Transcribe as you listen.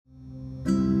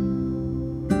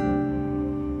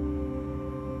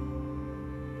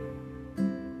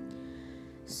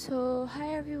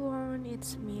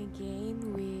it's me again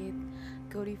with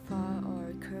Godiva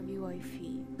or Curvy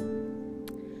Wifey.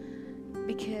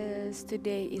 Because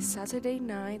today is Saturday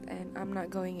night and I'm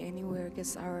not going anywhere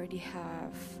because I already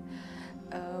have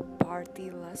a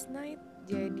party last night.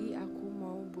 Jadi aku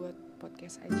mau buat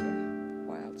podcast aja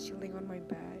while chilling on my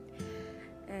bed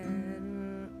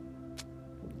and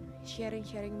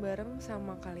sharing-sharing bareng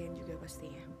sama kalian juga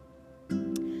pastinya.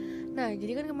 Nah,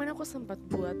 jadi kan kemarin aku sempat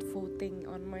buat voting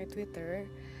on my Twitter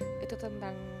itu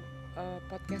tentang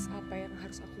podcast apa yang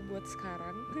harus aku buat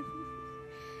sekarang.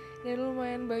 Dan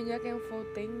lumayan banyak yang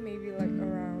voting, maybe like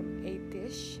around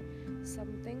 8ish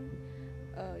something.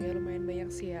 Ya lumayan banyak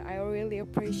sih ya. I really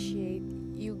appreciate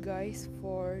you guys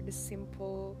for the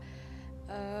simple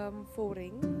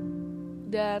voting.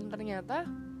 Dan ternyata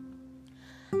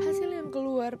hasil yang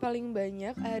keluar paling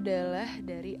banyak adalah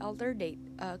dari alter date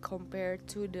compared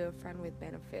to the friend with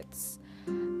benefits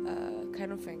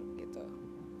kind of thing gitu.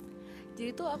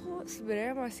 Jadi tuh aku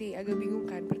sebenarnya masih agak bingung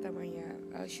kan pertamanya,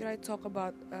 should I talk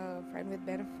about friend with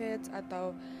benefits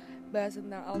atau bahas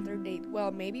tentang alter date?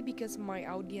 Well, maybe because my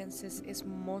audiences is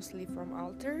mostly from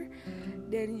alter,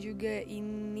 dan juga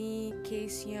ini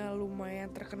case-nya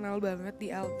lumayan terkenal banget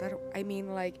di alter. I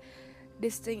mean like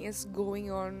this thing is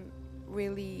going on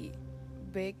really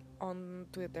big on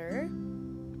Twitter.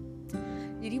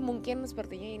 Jadi mungkin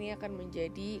sepertinya ini akan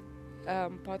menjadi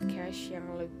podcast yang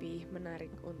lebih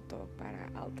menarik untuk para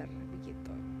alter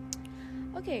begitu.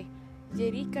 Oke,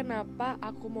 jadi kenapa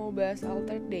aku mau bahas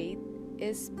alter date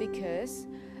is because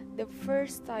the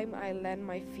first time I land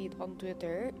my feed on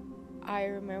Twitter, I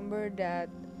remember that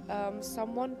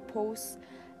someone post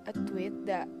a tweet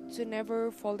that to never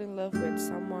fall in love with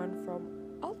someone from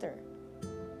alter.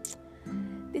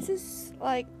 This is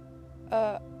like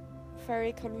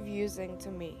very confusing to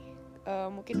me.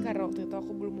 Mungkin karena waktu itu aku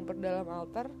belum memperdalam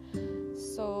alter,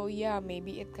 so yeah,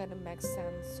 maybe it kinda makes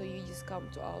sense. So you just come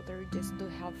to alter just to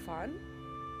have fun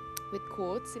with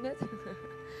quotes in it.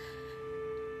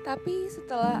 Tapi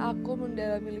setelah aku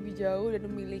mendalami lebih jauh dan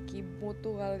memiliki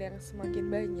mutual yang semakin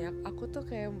banyak, aku tuh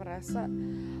kayak merasa,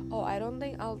 oh, I don't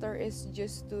think alter is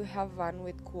just to have fun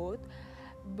with quote,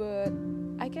 but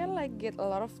I can like get a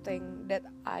lot of things that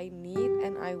I need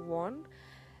and I want.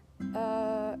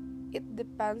 It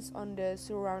depends on the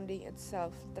surrounding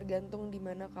itself. Tergantung di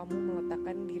mana kamu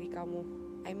meletakkan diri kamu.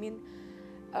 I mean,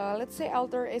 let's say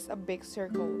alter is a big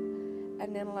circle,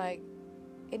 and then like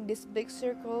in this big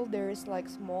circle there is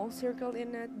like small circle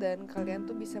in it, dan kalian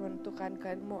tuh bisa menentukan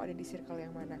kalian mau ada di circle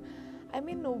yang mana. I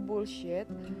mean no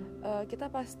bullshit. Kita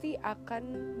pasti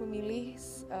akan memilih,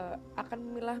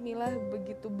 akan memilah-milah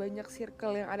begitu banyak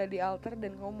circle yang ada di alter,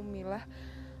 dan kamu memilah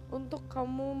untuk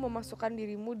kamu memasukkan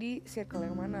dirimu di circle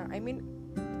yang mana. I mean,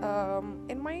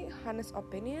 in my honest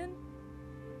opinion,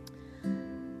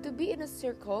 to be in a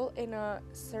circle, in a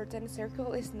certain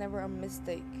circle is never a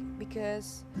mistake,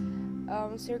 because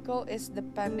circle is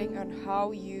depending on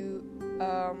how you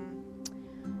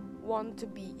want to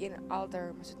be in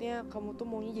alter. Maksudnya kamu tuh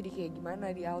maunya jadi kayak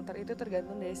gimana di alter, itu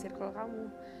tergantung dari circle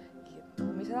kamu gitu.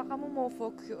 Misalnya kamu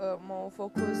mau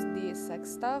fokus di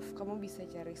sex stuff, kamu bisa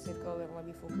cari circle yang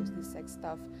lebih fokus di sex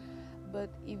stuff.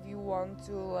 But if you want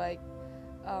to like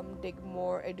dig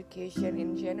more education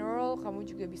in general, kamu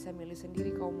juga bisa milih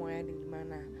sendiri kamu mau ada di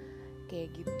mana,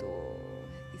 kayak gitu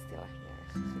istilahnya.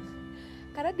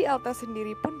 Karena di alter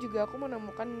sendiri pun juga aku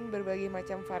menemukan berbagai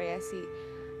macam variasi.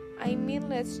 I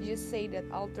mean, let's just say that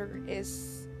alter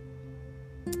is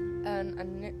an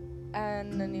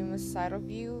anonymous side of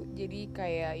you. Jadi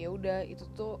kayak ya udah itu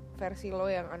tuh versi lo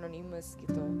yang anonymous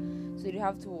gitu. So you don't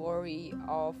have to worry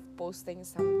of posting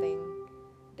something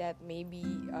that maybe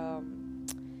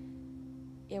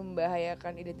yang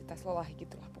membahayakan identitas lo lah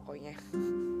gitulah pokoknya.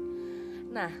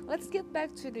 Nah, let's get back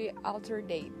to the alter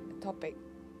date topic.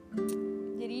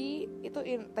 Jadi itu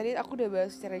tadi aku udah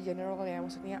bahas secara general ya,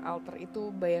 maksudnya alter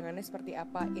itu bayangannya seperti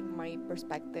apa in my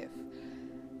perspective.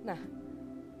 Nah,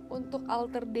 untuk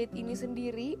alter date ini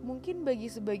sendiri, mungkin bagi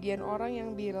sebagian orang yang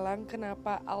bilang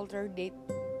kenapa alter date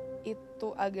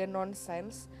itu agak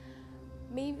nonsense,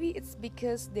 maybe it's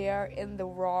because they are in the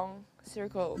wrong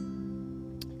circle.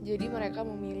 Jadi mereka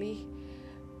memilih,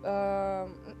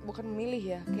 bukan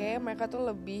memilih ya, kayak mereka tuh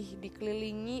lebih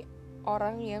dikelilingi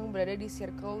orang yang berada di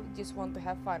circle just want to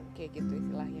have fun, kayak gitu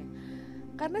istilahnya.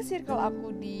 Karena circle aku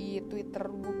di Twitter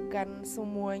bukan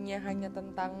semuanya hanya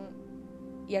tentang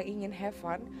yang ingin have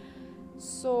fun,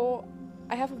 so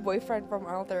I have a boyfriend from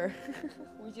alter,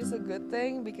 which is a good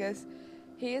thing because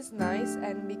he is nice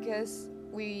and because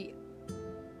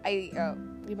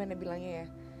gimana bilangnya ya,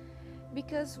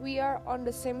 because we are on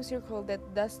the same circle that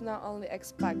does not only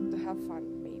expect to have fun,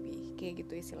 maybe kayak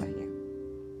gitu istilahnya.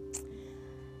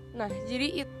 Nah,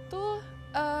 jadi itu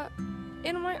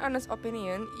in my honest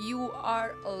opinion, you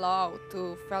are allowed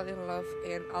to fall in love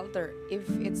in alter if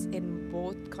it's in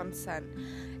both consent.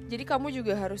 Jadi kamu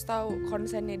juga harus tahu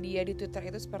konsennya dia di Twitter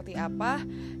itu seperti apa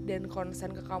dan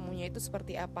konsen ke kamunya itu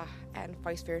seperti apa, and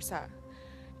vice versa.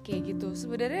 Kayak gitu.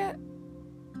 Sebenarnya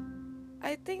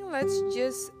I think let's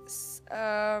just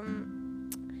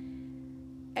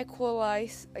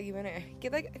equalize, gimana ya?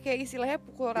 Kita kayak istilahnya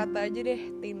pukul rata aja deh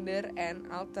Tinder and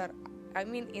alter. I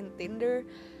mean in Tinder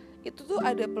itu tuh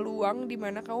ada peluang di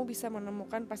mana kamu bisa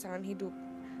menemukan pasangan hidup.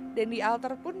 Dan di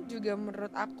alter pun juga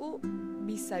menurut aku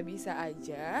bisa-bisa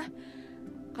aja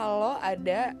kalau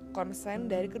ada konsen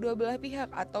dari kedua belah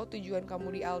pihak, atau tujuan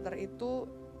kamu di alter itu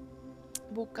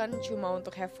bukan cuma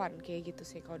untuk have fun, kayak gitu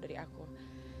sih kalau dari aku.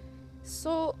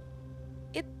 So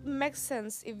it makes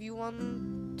sense if you want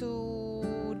to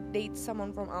date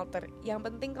someone from alter. Yang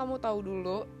penting kamu tahu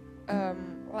dulu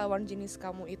lawan jenis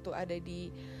kamu itu ada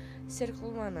di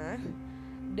circle mana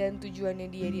dan tujuannya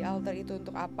dia di alter itu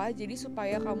untuk apa. Jadi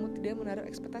supaya kamu tidak menaruh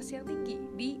ekspektasi yang tinggi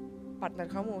di partner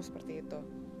kamu seperti itu.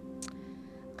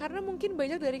 Karena mungkin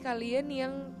banyak dari kalian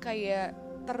yang kayak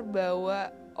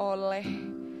terbawa oleh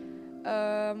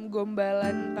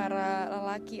gombalan para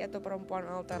lelaki atau perempuan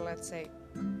alter, let's say,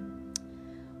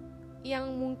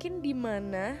 yang mungkin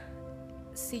dimana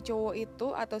si cowok itu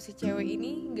atau si cewek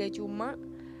ini gak cuma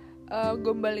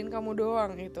gombalin kamu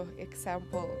doang itu,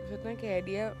 example. Maksudnya kayak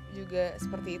dia juga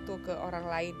seperti itu ke orang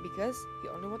lain because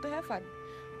he only want to have fun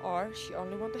or she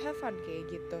only want to have fun, kayak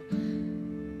gitu.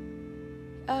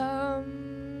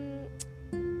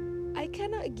 I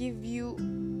cannot give you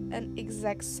an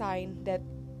exact sign that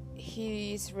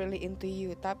he is really into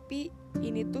you, tapi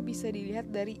ini tuh bisa dilihat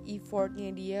dari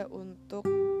effortnya dia untuk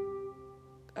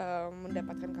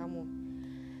mendapatkan kamu.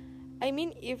 I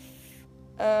mean if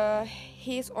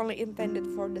he is only intended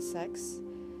for the sex,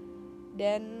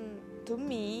 then to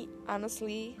me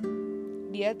honestly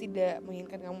dia tidak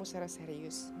menginginkan kamu secara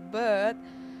serius. But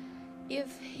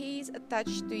if he is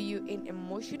attached to you in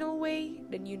emotional way,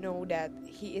 then you know that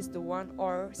he is the one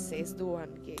or she is the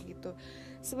one, kayak gitu.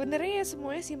 Sebenarnya ya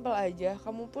semuanya simpel aja.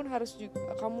 Kamu pun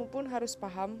harus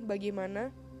paham bagaimana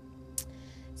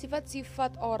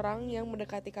sifat-sifat orang yang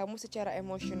mendekati kamu secara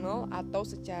emosional atau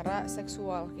secara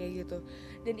seksual, kayak gitu.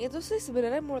 Dan itu sih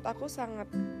sebenarnya menurut aku sangat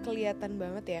kelihatan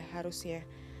banget ya harusnya.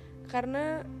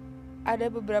 Karena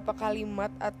ada beberapa kalimat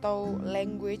atau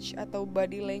language atau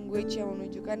body language yang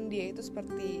menunjukkan dia itu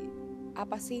seperti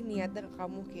apa sih niatnya ke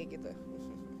kamu, kayak gitu.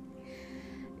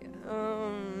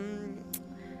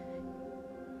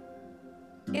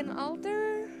 In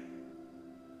alter,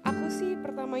 aku sih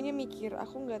pertamanya mikir,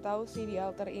 aku nggak tahu sih di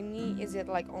alter ini is it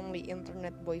like only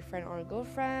internet boyfriend or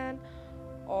girlfriend,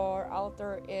 or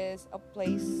alter is a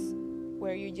place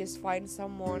where you just find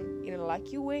someone in a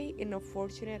lucky way, in a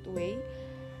fortunate way.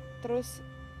 Terus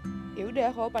ya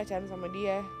udah kau pacaran sama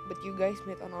dia, but you guys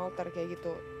meet on alter, kayak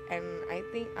gitu. And I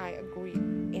think I agree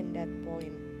in that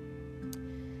point.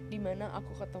 Dimana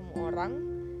aku ketemu orang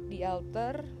di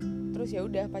alter, terus ya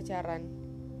udah pacaran.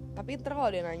 Tapi ntar kalau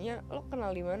dia nanya lo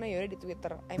kenal di mana, ya udah di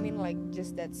Twitter. I mean like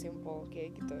just that simple,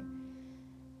 kayak gitu.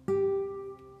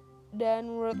 Dan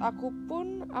menurut aku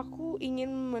pun aku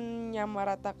ingin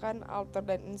menyamaratakan alter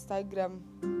dan Instagram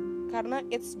karena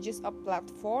it's just a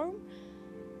platform.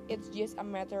 It's just a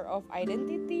matter of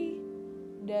identity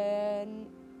dan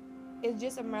it's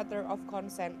just a matter of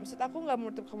consent. Maksud aku gak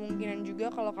menutup kemungkinan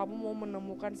juga kalau kamu mau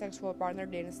menemukan sexual partner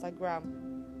di Instagram.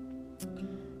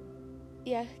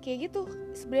 Ya kayak gitu.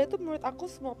 Sebenarnya tuh menurut aku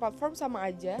semua platform sama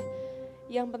aja.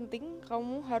 Yang penting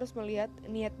kamu harus melihat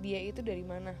niat dia itu dari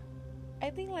mana.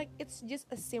 I think like it's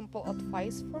just a simple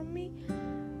advice from me.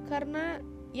 Karena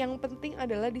yang penting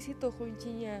adalah di situ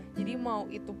kuncinya. Jadi mau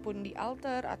itu pun di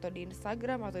alter atau di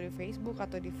Instagram atau di Facebook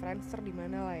atau di Friendster, di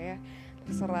mana lah ya,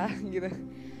 terserah gitu.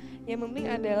 Yang penting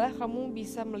adalah kamu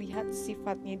bisa melihat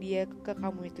sifatnya dia ke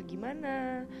kamu itu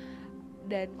gimana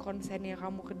dan konsennya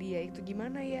kamu ke dia itu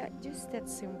gimana ya. Just that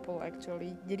simple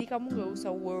actually. Jadi kamu gak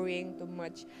usah worrying too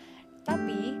much.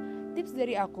 Tapi tips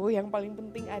dari aku yang paling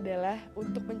penting adalah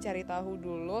untuk mencari tahu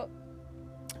dulu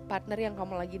partner yang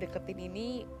kamu lagi deketin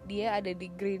ini dia ada di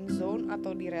green zone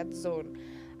atau di red zone.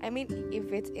 I mean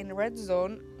if it's in red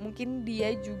zone, mungkin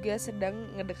dia juga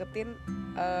sedang ngedeketin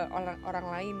orang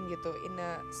lain gitu in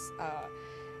a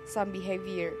some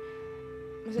behavior.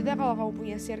 Maksudnya kalau kamu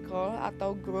punya circle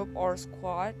atau group or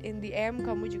squad in DM,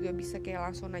 kamu juga bisa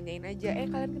kayak langsung nanyain aja,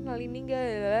 kalian kenal ini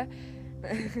gak?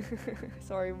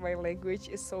 Sorry my language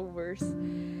is so worse.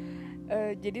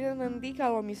 Jadi nanti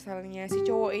kalau misalnya si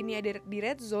cowok ini ada di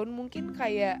red zone, mungkin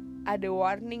kayak ada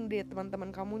warning dari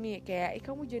teman-teman kamu nih, kayak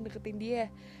kamu jangan deketin dia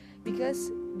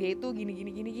because dia itu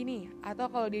gini. Atau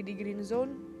kalau dia di green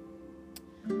zone,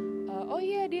 oh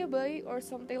iya dia baik or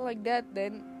something like that,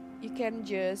 then you can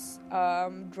just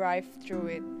drive through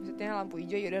it. Maksudnya lampu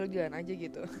hijau ya udah jalan aja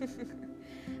gitu.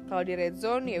 Kalau di red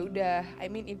zone ya udah,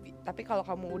 tapi kalau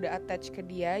kamu udah attach ke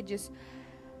dia, just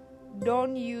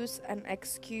don't use an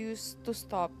excuse to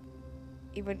stop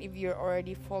even if you're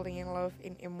already falling in love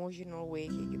in emotional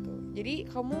way kayak gitu.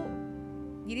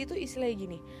 Jadi tuh istilahnya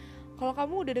gini, kalau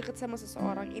kamu udah deket sama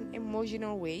seseorang in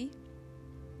emotional way,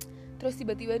 terus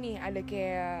tiba-tiba nih ada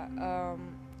kayak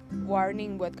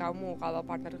warning buat kamu kalau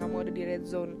partner kamu ada di red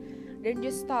zone, then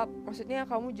just stop. Maksudnya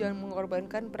kamu jangan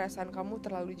mengorbankan perasaan kamu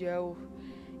terlalu jauh.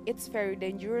 It's very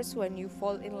dangerous when you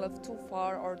fall in love too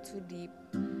far or too deep.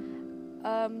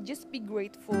 Just be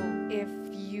grateful if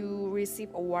you receive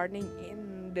a warning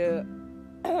in the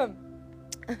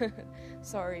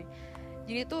sorry.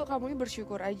 Jadi tuh kamu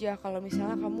bersyukur aja kalau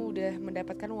misalnya kamu udah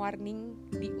mendapatkan warning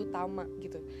di utama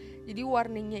gitu. Jadi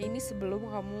warningnya ini sebelum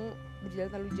kamu berjalan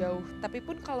terlalu jauh. Tapi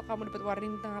pun kalau kamu dapat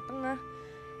warning di tengah-tengah,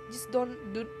 just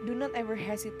do not ever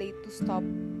hesitate to stop,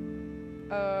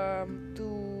 to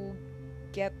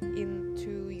get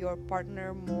into your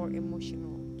partner more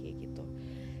emotional kayak gitu.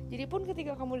 Jadi pun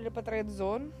ketika kamu udah dapat red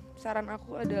zone, saran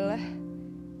aku adalah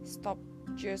stop,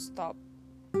 just stop.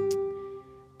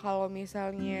 Kalau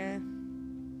misalnya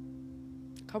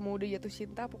kamu udah jatuh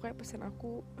cinta, pokoknya pesan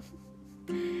aku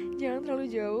jangan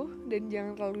terlalu jauh dan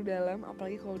jangan terlalu dalam,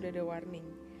 apalagi kalau udah ada warning.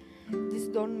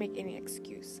 Just don't make any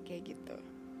excuse kayak gitu.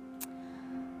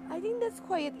 I think that's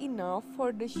quite enough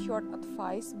for the short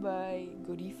advice by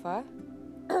Godiva.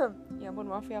 Ya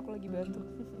ampun, maaf ya, aku lagi batuk.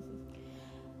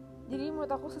 Jadi menurut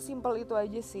aku sesimpel itu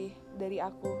aja sih dari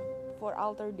aku for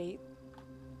alter date.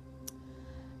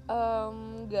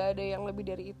 Gak ada yang lebih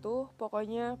dari itu.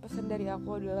 Pokoknya pesan dari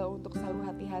aku adalah untuk selalu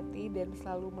hati-hati dan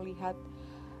selalu melihat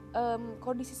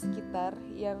kondisi sekitar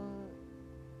yang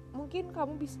mungkin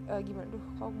kamu bisa gimana?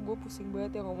 Kok gue pusing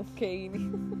banget ya ngomong kayak gini.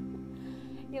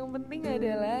 Yang penting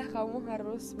adalah kamu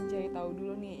harus mencari tahu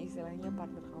dulu nih istilahnya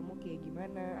partner kamu kayak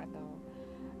gimana, atau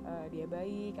dia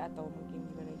baik atau mungkin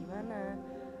gimana.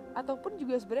 Ataupun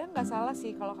juga sebenarnya nggak salah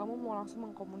sih kalau kamu mau langsung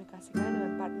mengkomunikasikan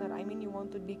dengan partner. You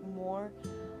want to dig more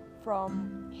from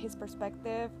his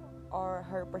perspective or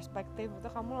her perspective, itu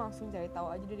kamu langsung cari tahu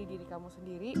aja dari diri kamu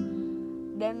sendiri.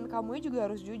 Dan kamu juga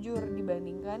harus jujur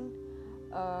dibandingkan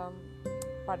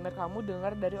partner kamu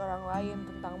dengar dari orang lain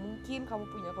tentang mungkin kamu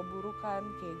punya keburukan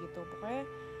kayak gitu. Pokoknya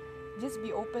just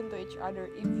be open to each other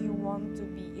if you want to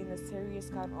be in a serious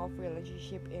kind of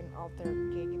relationship in alter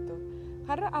kayak gitu.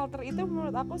 Karena alter itu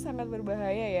menurut aku sangat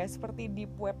berbahaya ya, seperti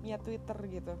deep webnya Twitter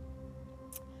gitu.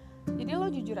 Jadi lo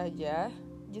jujur aja,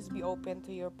 just be open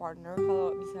to your partner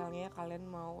kalau misalnya kalian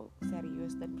mau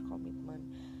serius dan berkomitmen.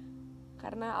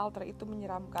 Karena alter itu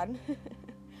menyeramkan.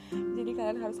 Jadi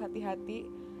kalian harus hati-hati,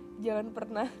 jangan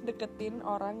pernah deketin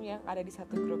orang yang ada di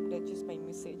satu grup that just my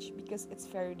message, because it's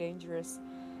very dangerous.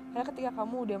 Karena ketika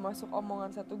kamu udah masuk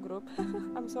omongan satu grup,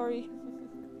 I'm sorry,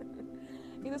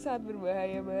 itu sangat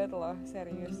berbahaya banget loh,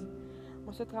 serius.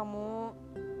 Maksud kamu,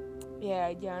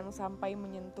 ya jangan sampai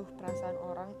menyentuh perasaan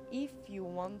orang if you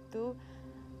want to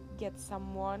get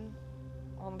someone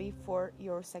only for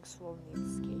your sexual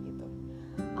needs, kayak gitu.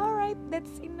 Alright,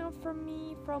 that's enough from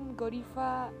me, from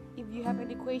Godiva. If you have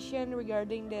any question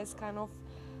regarding this kind of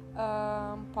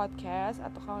podcast,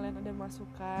 atau kalian ada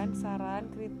masukan,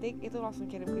 saran, kritik, itu langsung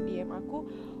kirim ke DM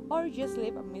aku, or just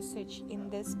leave a message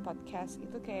in this podcast.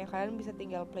 Itu kayak kalian bisa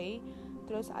tinggal play,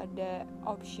 terus ada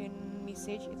option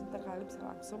message, itu ntar kalian bisa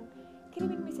langsung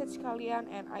kirimin message kalian,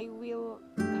 and I will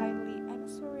kindly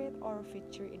answer it or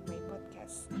feature in my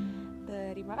podcast.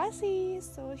 Terima kasih,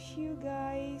 so see you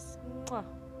guys. Mwah.